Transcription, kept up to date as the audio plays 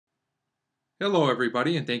Hello,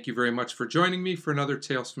 everybody, and thank you very much for joining me for another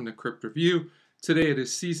Tales from the Crypt review. Today it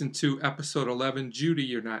is Season 2, Episode 11, Judy,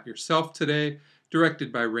 You're Not Yourself Today,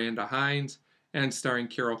 directed by Randa Hines, and starring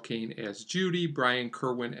Carol Kane as Judy, Brian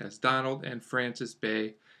Kerwin as Donald, and Frances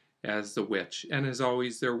Bay as the witch. And as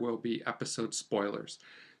always, there will be episode spoilers.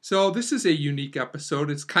 So this is a unique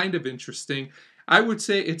episode. It's kind of interesting. I would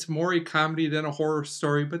say it's more a comedy than a horror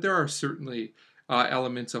story, but there are certainly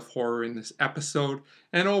elements of horror in this episode.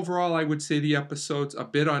 And overall, I would say the episode's a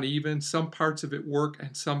bit uneven. Some parts of it work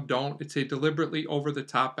and some don't. It's a deliberately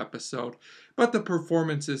over-the-top episode, but the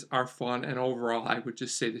performances are fun. And overall, I would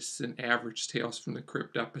just say this is an average Tales from the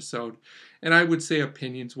Crypt episode. And I would say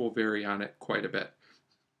opinions will vary on it quite a bit.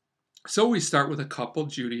 So we start with a couple,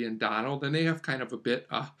 Judy and Donald, and they have kind of a bit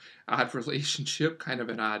odd relationship, kind of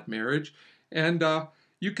an odd marriage. And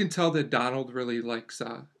you can tell that Donald really likes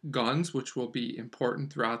guns, which will be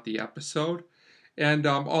important throughout the episode. And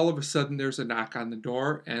all of a sudden, there's a knock on the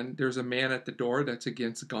door, and there's a man at the door that's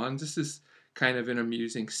against guns. This is kind of an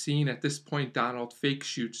amusing scene. At this point, Donald fake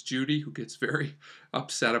shoots Judy, who gets very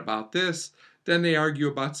upset about this. Then they argue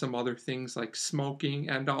about some other things like smoking,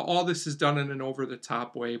 and all this is done in an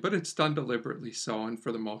over-the-top way, but it's done deliberately so, and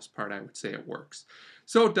for the most part, I would say it works.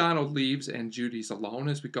 So Donald leaves, and Judy's alone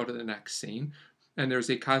as we go to the next scene. And there's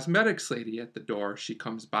a cosmetics lady at the door. She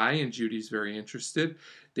comes by, and Judy's very interested.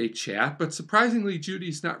 They chat, but surprisingly,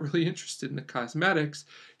 Judy's not really interested in the cosmetics.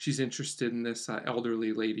 She's interested in this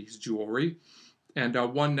elderly lady's jewelry, and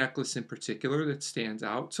one necklace in particular that stands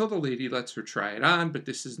out. So the lady lets her try it on, but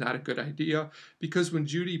this is not a good idea, because when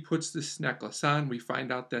Judy puts this necklace on, we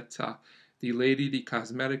find out that the lady, the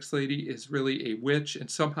cosmetics lady, is really a witch,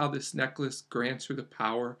 and somehow this necklace grants her the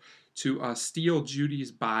power to steal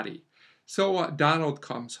Judy's body. So Donald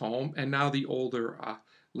comes home, and now the older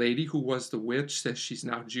lady who was the witch says she's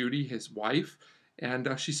now Judy, his wife, and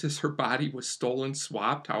she says her body was stolen,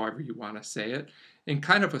 swapped, however you want to say it, in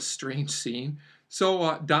kind of a strange scene.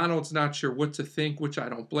 So Donald's not sure what to think, which I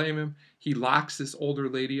don't blame him. He locks this older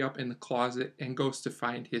lady up in the closet and goes to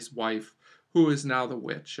find his wife, who is now the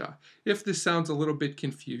witch. If this sounds a little bit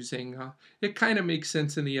confusing, it kind of makes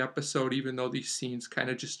sense in the episode, even though these scenes kind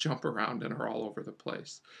of just jump around and are all over the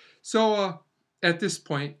place. So at this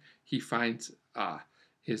point, he finds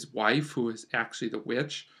his wife, who is actually the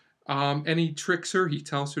witch, and he tricks her. He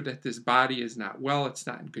tells her that this body is not well, it's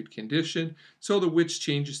not in good condition. So the witch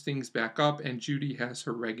changes things back up, and Judy has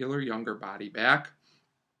her regular younger body back.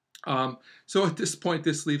 So at this point,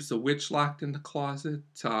 this leaves the witch locked in the closet.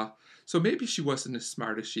 So maybe she wasn't as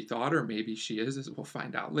smart as she thought, or maybe she is, as we'll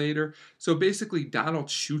find out later. So basically, Donald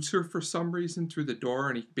shoots her for some reason through the door,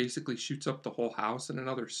 and he basically shoots up the whole house in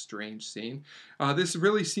another strange scene. This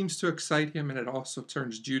really seems to excite him, and it also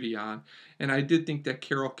turns Judy on. And I did think that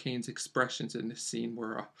Carol Kane's expressions in this scene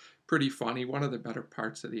were pretty funny, one of the better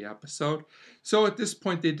parts of the episode. So at this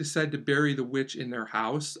point, they decide to bury the witch in their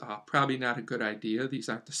house. Probably not a good idea. These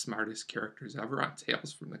aren't the smartest characters ever on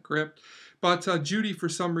Tales from the Crypt. But Judy, for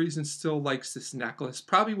some reason, still likes this necklace.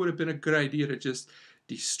 Probably would have been a good idea to just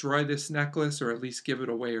destroy this necklace, or at least give it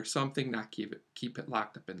away or something, not keep it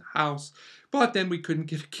locked up in the house. But then we couldn't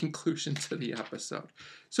get a conclusion to the episode.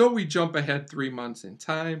 So we jump ahead 3 months in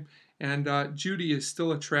time. And Judy is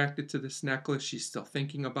still attracted to this necklace. She's still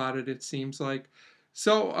thinking about it, it seems like.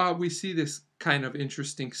 So we see this kind of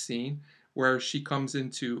interesting scene where she comes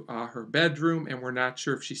into her bedroom, and we're not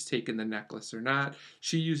sure if she's taken the necklace or not.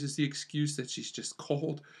 She uses the excuse that she's just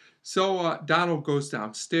cold. So Donald goes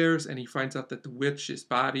downstairs, and he finds out that the witch's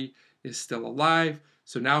body is still alive.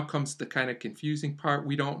 So now comes the kind of confusing part.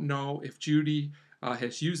 We don't know if Judy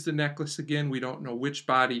has used the necklace again. We don't know which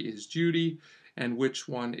body is Judy and which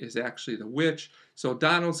one is actually the witch. So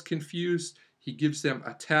Donald's confused. He gives them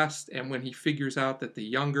a test, and when he figures out that the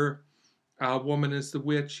younger woman is the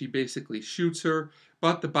witch, he basically shoots her,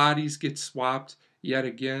 but the bodies get swapped yet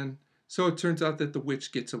again. So it turns out that the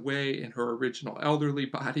witch gets away in her original elderly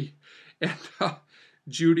body, and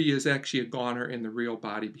Judy is actually a goner in the real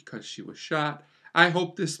body because she was shot. I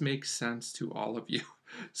hope this makes sense to all of you.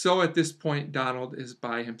 So at this point, Donald is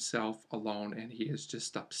by himself alone, and he is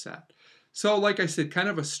just upset. So, like I said, kind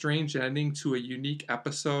of a strange ending to a unique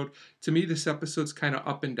episode. To me, this episode's kind of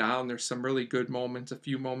up and down. There's some really good moments, a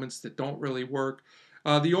few moments that don't really work.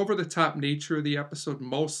 The over-the-top nature of the episode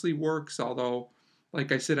mostly works, although,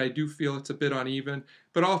 like I said, I do feel it's a bit uneven.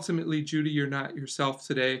 But ultimately, Judy, You're Not Yourself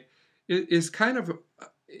Today is kind of,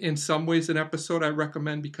 in some ways, an episode I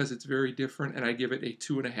recommend because it's very different, and I give it a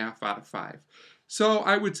 2.5 out of 5. So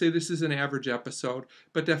I would say this is an average episode,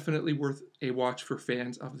 but definitely worth a watch for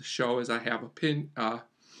fans of the show, as I have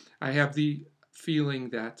the feeling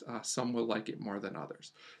that some will like it more than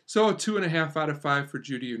others. So 2.5 out of 5 for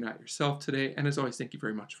Judy, You're Not Yourself today. And as always, thank you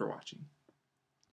very much for watching.